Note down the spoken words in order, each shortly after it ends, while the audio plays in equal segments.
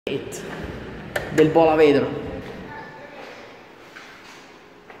del Bolavedro.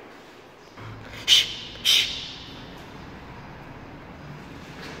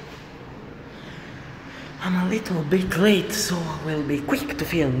 I'm a little bit late, so I will be quick to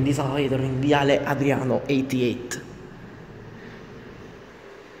film this elevator in Viale Adriano 88.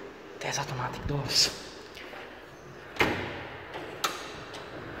 There's automatic doors.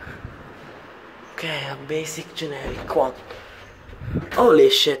 Okay, a basic generic one. Holy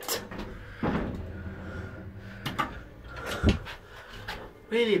shit!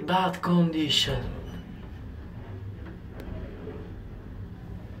 Really bad condition.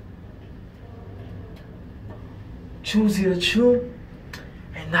 Choose your two,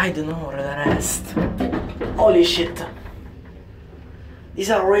 and I don't know the rest. Holy shit!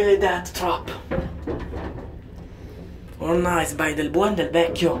 These are really dead trap. Organized by Del Buon del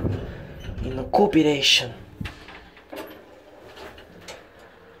Vecchio in cooperation.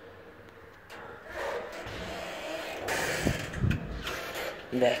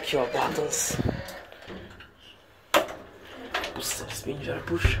 Vecchio buttons. Booster, spingere,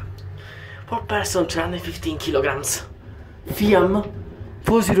 push. Per person 315 kilograms. Fiam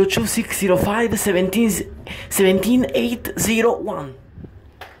 402-605 17801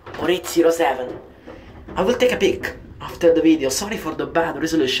 or 807. I will take a pic after the video. Sorry for the bad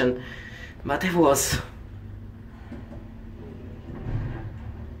resolution, but I was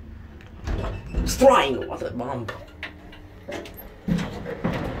destroying. What a bomb!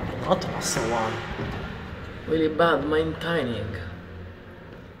 Not an awesome one. Really bad maintaining.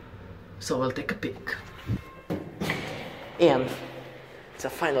 So I'll take a pic. And it's a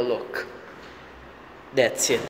final look. That's it.